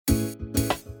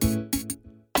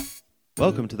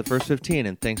Welcome to the First 15,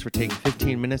 and thanks for taking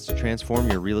 15 minutes to transform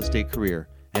your real estate career.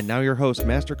 And now your host,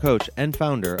 master coach, and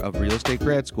founder of Real Estate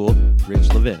Grad School,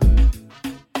 Rich Levin.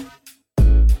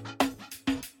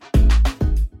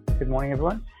 Good morning,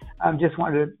 everyone. Just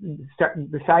wanted to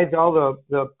start, besides all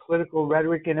the political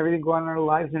rhetoric and everything going on in our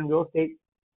lives in real estate,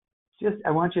 just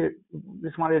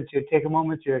wanted to take a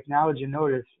moment to acknowledge and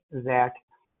notice that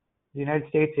the United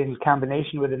States, in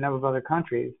combination with a number of other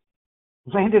countries,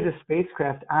 landed a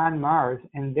spacecraft on Mars,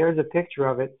 and there's a picture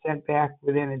of it sent back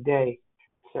within a day.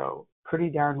 So pretty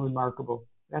darn remarkable.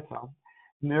 That's all.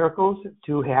 Miracles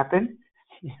do happen,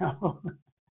 you know.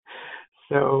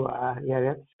 So yeah,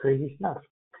 that's crazy stuff.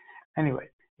 Anyway,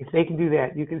 if they can do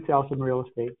that, you can sell some real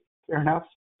estate. Fair enough?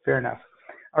 Fair enough.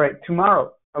 All right,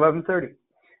 tomorrow, 11:30.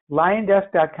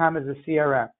 LionDesk.com is a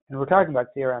CRM, and we're talking about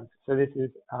CRM, so this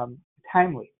is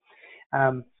timely.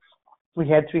 We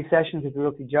had 3 sessions with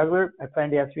Realty Juggler. I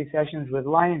plan to have 3 sessions with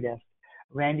LionDesk.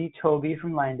 Randy Toby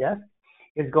from LionDesk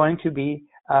is going to be,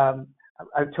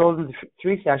 I've told him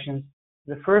 3 sessions.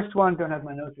 The first one, don't have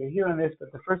my notes right here on this, but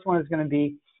the first one is going to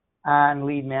be on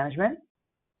lead management.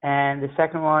 And the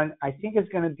second one, I think, is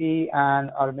going to be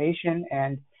on automation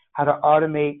and how to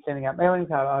automate sending out mailings,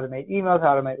 how to automate emails,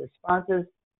 how to automate responses.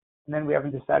 And then we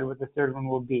haven't decided what the third one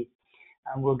will be.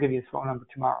 We'll give you his phone number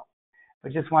tomorrow.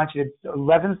 But just want you to,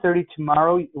 11:30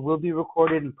 tomorrow, it will be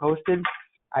recorded and posted.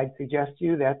 I'd suggest to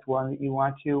you that's one that you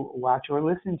want to watch or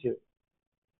listen to.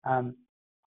 All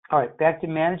right, back to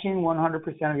managing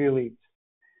 100% of your leads.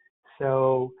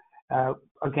 So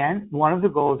again, one of the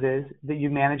goals is that you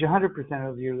manage 100%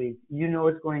 of your leads. You know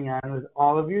what's going on with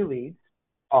all of your leads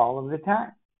all of the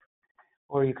time.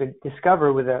 Or you could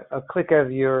discover with a click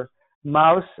of your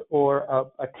mouse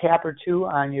or a tap or two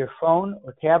on your phone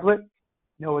or tablet,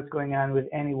 know what's going on with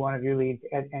any one of your leads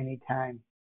at any time.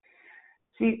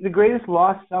 See, the greatest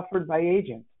loss suffered by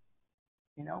agents.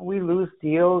 You know, we lose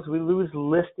deals, we lose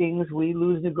listings, we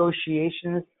lose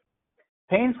negotiations.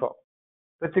 Painful.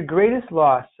 But the greatest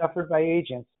loss suffered by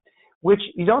agents, which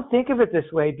you don't think of it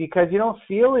this way because you don't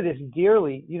feel it as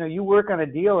dearly. You know, you work on a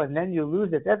deal and then you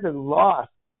lose it. That's a loss.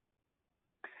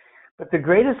 But the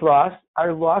greatest loss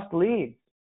are lost leads,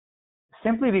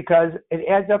 simply because it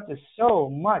adds up to so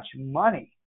much money.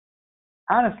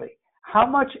 Honestly, how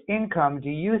much income do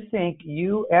you think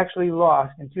you actually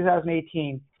lost in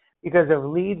 2018 because of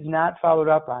leads not followed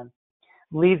up on?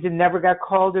 Leads that never got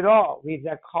called at all, leads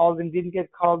that called and didn't get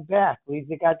called back, leads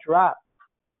that got dropped.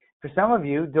 For some of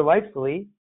you, delightfully,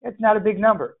 it's not a big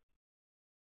number.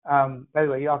 By the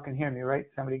way, y'all can hear me, right?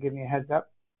 Somebody give me a heads up.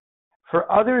 For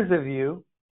others of you,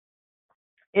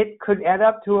 it could add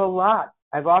up to a lot.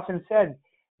 I've often said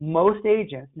most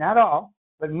agents, not all,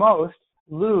 but most,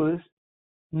 lose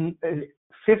 50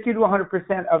 to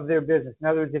 100% of their business. In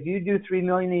other words, if you do $3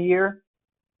 million a year,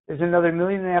 there's another $1.5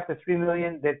 million to $3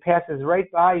 million that passes right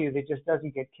by you that just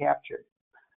doesn't get captured.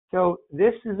 So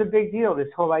this is a big deal, this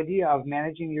whole idea of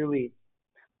managing your leads.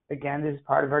 Again, this is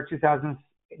part of our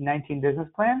 2019 business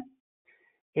plan.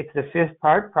 It's the 5th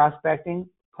part, prospecting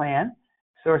plan,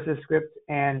 sources, scripts,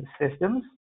 and systems.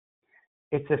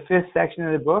 It's the 5th section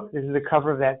of the book. This is the cover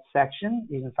of that section.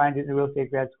 You can find it in the Real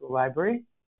Estate Grad School Library.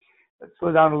 Let's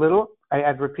slow down a little.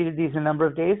 I've repeated these a number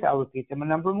of days. I'll repeat them a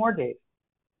number more days.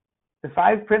 The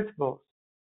 5 principles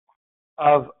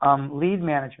of lead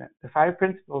management, the 5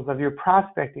 principles of your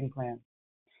prospecting plan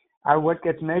are what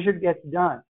gets measured gets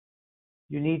done.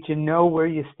 You need to know where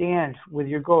you stand with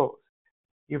your goals.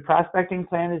 Your prospecting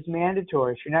plan is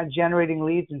mandatory. If you're not generating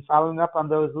leads and following up on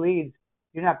those leads,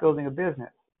 you're not building a business.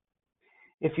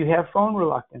 If you have phone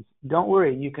reluctance, don't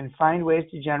worry. You can find ways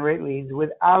to generate leads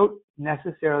without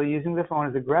necessarily using the phone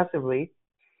as aggressively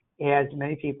as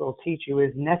many people teach you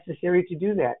is necessary to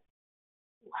do that.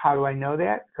 How do I know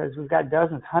that? Because we've got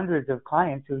dozens, hundreds of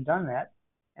clients who've done that,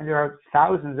 and there are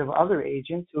thousands of other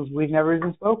agents who we've never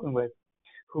even spoken with,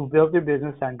 who built their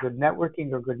business on good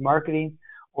networking or good marketing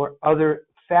or other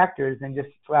factors than just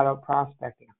flat out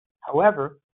prospecting.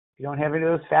 However, if you don't have any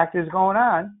of those factors going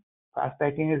on,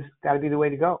 prospecting has got to be the way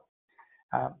to go.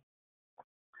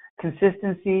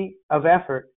 Consistency of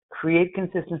effort. Create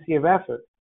consistency of effort.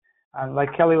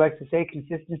 Like Kelly likes to say,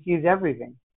 consistency is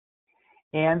everything.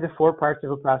 And the 4 parts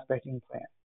of a prospecting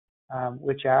plan,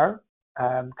 which are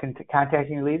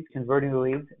contacting your leads, converting the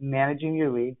leads, managing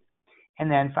your leads,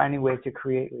 and then finding ways to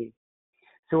create leads.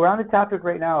 So we're on the topic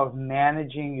right now of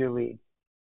managing your leads.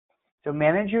 So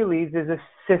manage your leads is a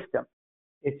system.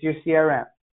 It's your CRM.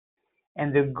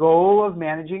 And the goal of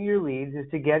managing your leads is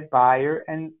to get buyer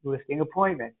and listing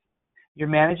appointments. You're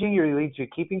managing your leads. You're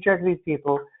keeping track of these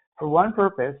people for one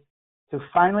purpose, to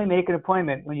finally make an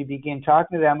appointment when you begin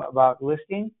talking to them about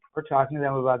listing or talking to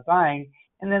them about buying,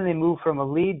 and then they move from a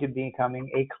lead to becoming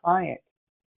a client.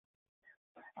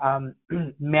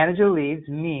 Manager leads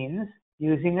means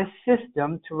using a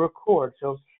system to record.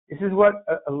 So this is what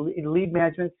a lead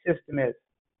management system is.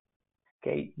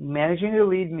 Okay, managing a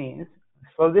lead means,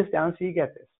 slow this down so you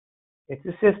get this. It's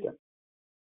a system.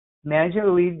 Managing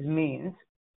the leads means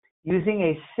using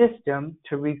a system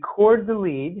to record the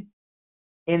lead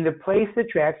in the place it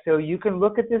tracks, so you can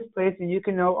look at this place and you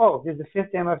can know, oh, this is the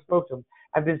fifth time I've spoken to them.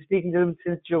 I've been speaking to them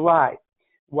since July.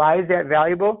 Why is that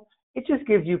valuable? It just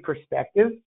gives you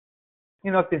perspective.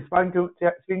 You know, if they're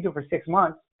speaking to them for 6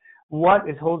 months, what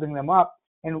is holding them up?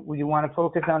 And you want to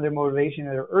focus on their motivation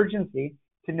and their urgency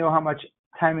to know how much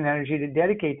time and energy to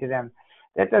dedicate to them.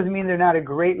 That doesn't mean they're not a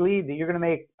great lead that you're going to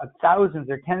make thousands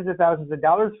or tens of thousands of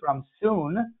dollars from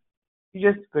soon. It's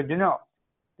just good to know.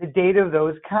 The date of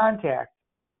those contacts.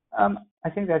 I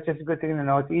think that's just a good thing to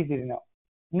know. It's easy to know.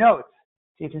 Notes.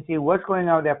 So you can see what's going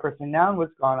on with that person now and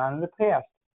what's gone on in the past.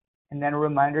 And then a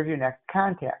reminder of your next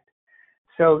contact.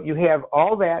 So you have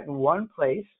all that in one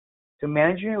place. So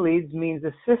managing your leads means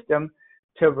a system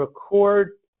to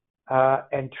record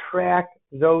and track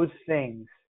those things.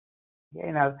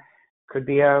 Okay, now, could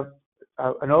be an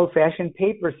old-fashioned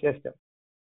paper system.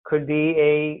 Could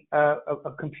be a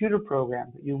computer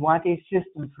program. You want a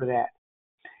system for that.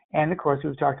 And of course,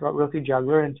 we've talked about Realty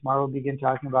Juggler, and tomorrow we'll begin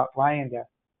talking about Flyindex.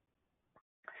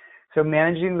 So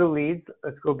managing the leads,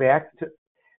 let's go back to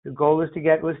the goal is to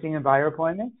get listing and buyer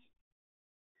appointments.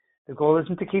 The goal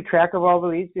isn't to keep track of all the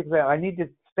leads. People say, I need to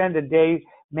spend a day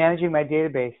managing my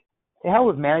database. The hell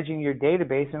with managing your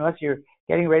database unless you're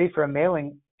getting ready for a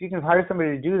mailing. If you can hire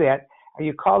somebody to do that, are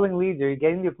you calling leads? Are you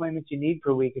getting the appointments you need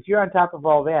per week? If you're on top of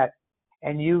all that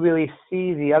and you really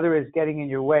see the other is getting in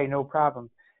your way, no problem.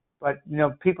 But, you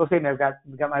know, people say, I've got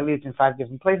my leads in 5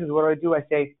 different places. What do? I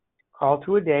say, call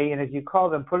 2 a day. And as you call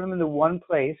them, put them into one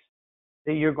place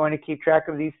that you're going to keep track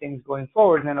of these things going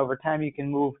forward. And then over time, you can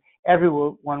move,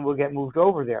 everyone will get moved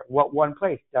over there. What one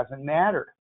place? Doesn't matter.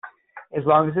 As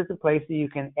long as it's a place that you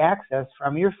can access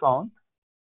from your phone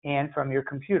and from your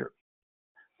computer.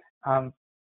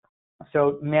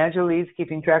 So manage the leads,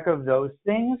 keeping track of those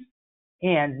things.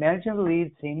 And managing the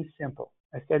leads seems simple.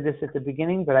 I said this at the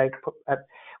beginning, but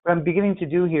what I'm beginning to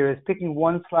do here is picking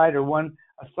one slide or a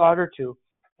thought or two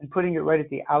and putting it right at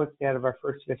the outset of our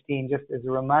first 15, just as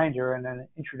a reminder and an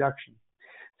introduction.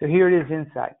 So here it is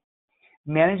inside.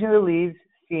 Managing the leads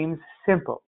seems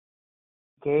simple.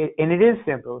 Okay, and it is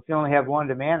simple if you only have one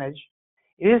to manage.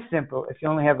 It is simple if you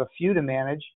only have a few to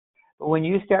manage. But when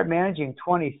you start managing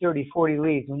 20, 30, 40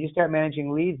 leads, when you start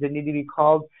managing leads that need to be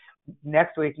called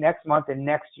next week, next month, and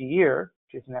next year,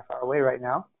 which isn't that far away right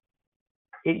now,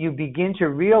 you begin to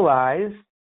realize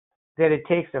that it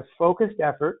takes a focused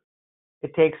effort,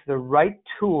 it takes the right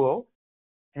tool,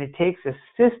 and it takes a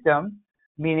system,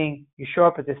 meaning you show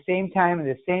up at the same time in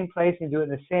the same place and do it in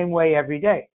the same way every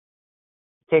day.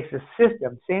 It takes a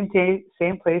system, same place,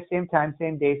 same time,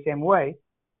 same day, same way.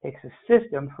 It takes a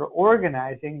system for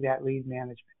organizing that lead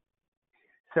management.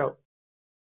 So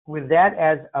with that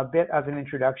as a bit of an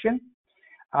introduction,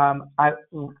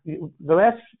 the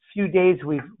last few days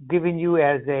we've given you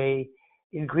as a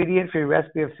ingredient for your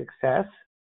recipe of success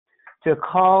to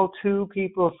call 2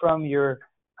 people from your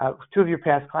 2 of your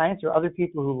past clients or other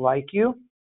people who like you,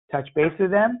 touch base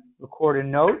with them, record a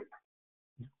note,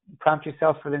 prompt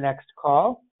yourself for the next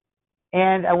call,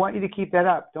 and I want you to keep that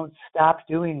up. Don't stop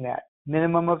doing that.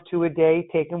 Minimum of 2 a day.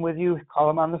 Take them with you. Call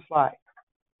them on the fly.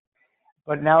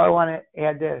 But now I want to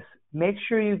add this. Make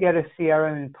sure you get a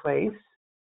CRM in place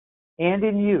and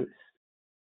in use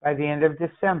by the end of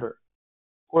December,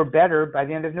 or better, by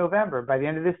the end of November, by the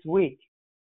end of this week.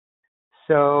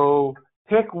 So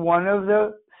pick one of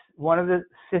the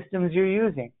systems you're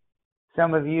using.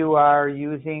 Some of you are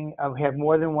using, have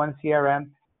more than one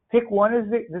CRM. Pick one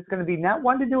that's going to be not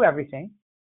one to do everything.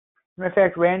 As a matter of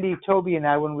fact, Randy, Toby, and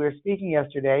I, when we were speaking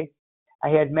yesterday, I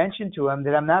had mentioned to him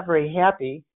that I'm not very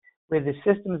happy with the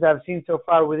systems I've seen so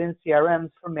far within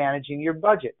CRMs for managing your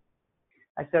budget.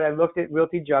 I said, I looked at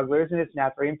Realty Jugglers and it's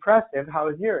not very impressive. How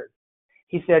is yours?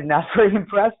 He said, not very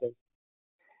impressive.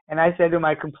 And I said to him,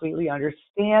 I completely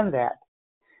understand that,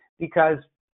 because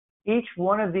each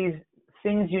one of these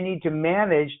things you need to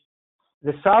manage,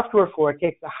 the software for it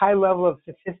takes a high level of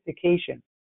sophistication.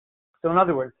 So in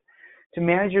other words, to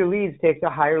manage your leads takes a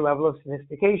higher level of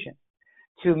sophistication.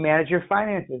 To manage your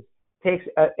finances takes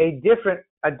a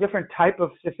different type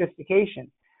of sophistication.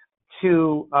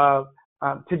 To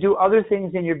do other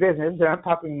things in your business that aren't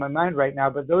popping in my mind right now,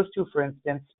 but those 2, for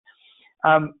instance,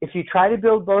 if you try to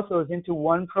build both those into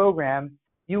one program,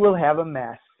 you will have a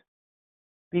mess,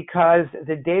 because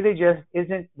the data just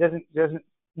doesn't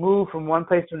move from one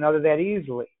place to another that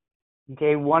easily.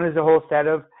 Okay, one is a whole set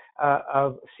of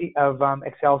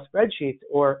Excel spreadsheets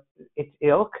or its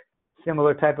ilk,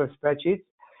 similar type of spreadsheets.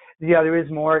 The other is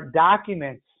more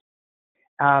documents.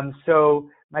 So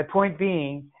my point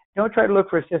being, don't try to look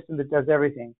for a system that does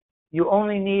everything. You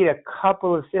only need a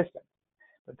couple of systems,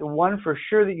 but the one for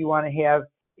sure that you want to have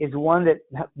is one that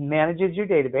manages your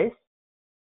database,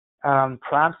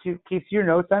 prompts you, keeps your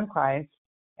notes on clients,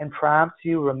 and prompts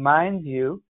you, reminds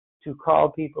you to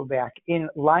call people back. In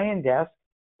LionDesk,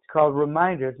 it's called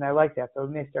reminders, and I like that. So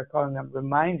we may start calling them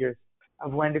reminders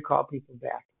of when to call people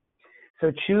back.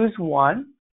 So choose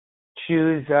one.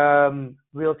 Choose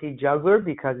Realty Juggler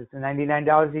because it's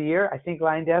 $99 a year. I think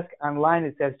LionDesk online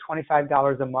it says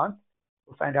 $25 a month.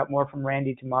 We'll find out more from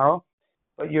Randy tomorrow.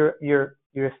 But your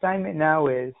assignment now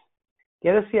is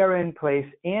get a CRM in place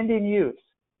and in use.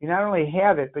 You not only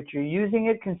have it, but you're using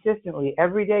it consistently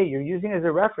every day. You're using it as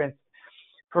a reference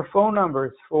for phone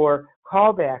numbers, for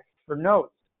callbacks, for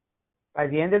notes. By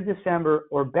the end of December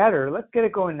or better, let's get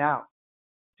it going now.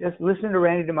 Just listen to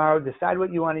Randy tomorrow, decide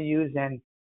what you want to use, and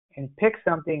pick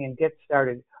something and get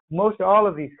started. Most all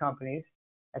of these companies,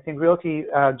 I think Realty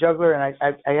Juggler, and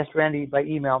I asked Randy by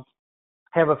email,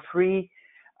 have a free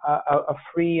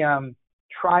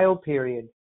trial period.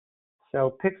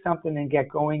 So pick something and get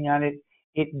going on it.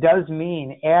 It does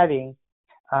mean adding.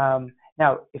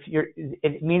 Now,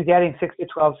 it means adding 6 to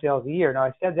 12 sales a year. Now,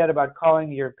 I said that about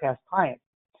calling your past clients,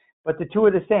 but the two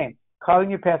are the same. Calling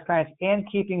your past clients and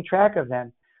keeping track of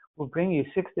them will bring you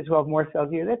 6 to 12 more sales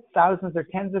a year. That's thousands or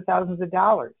tens of thousands of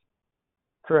dollars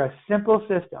for a simple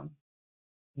system,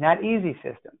 not easy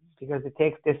system, because it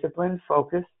takes discipline,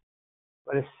 focus,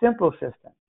 but a simple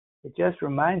system. It just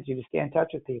reminds you to stay in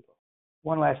touch with people.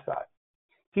 One last thought.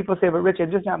 People say, but Rich,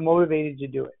 I'm just not motivated to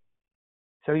do it.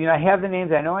 So, I have the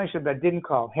names. I know I should, but I didn't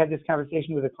call. I had this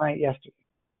conversation with a client yesterday.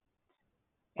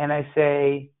 And I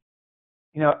say,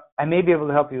 I may be able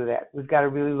to help you with that. We've got to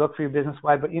really look for your business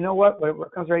why. But you know what? What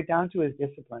it comes right down to is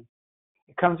discipline.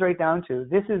 It comes right down to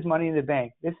this is money in the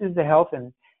bank. This is the health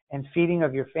and feeding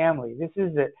of your family. This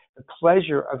is the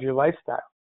pleasure of your lifestyle.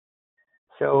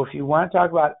 So if you want to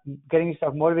talk about getting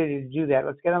yourself motivated to do that,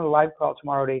 let's get on the live call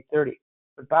tomorrow at 8:30.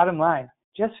 But bottom line,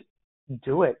 just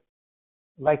do it.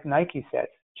 Like Nike says,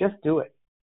 just do it.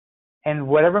 And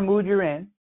whatever mood you're in,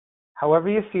 however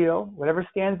you feel, whatever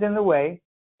stands in the way,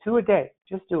 2 a day,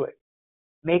 just do it.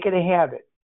 Make it a habit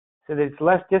so that it's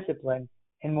less discipline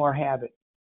and more habit.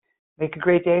 Make a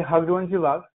great day. Hug the ones you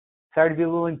love. Sorry to be a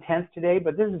little intense today,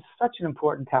 but this is such an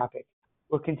important topic.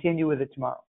 We'll continue with it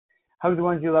tomorrow. Hug the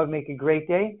ones you love. Make a great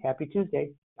day. Happy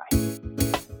Tuesday. Bye.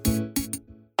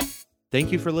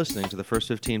 Thank you for listening to the First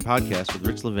 15 podcast with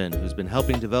Rich Levin, who's been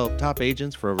helping develop top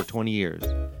agents for over 20 years.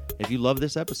 If you love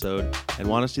this episode and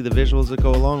want to see the visuals that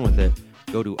go along with it,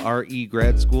 go to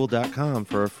regradschool.com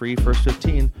for a free First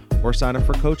 15 or sign up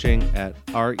for coaching at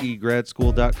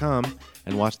regradschool.com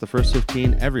and watch the First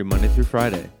 15 every Monday through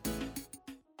Friday.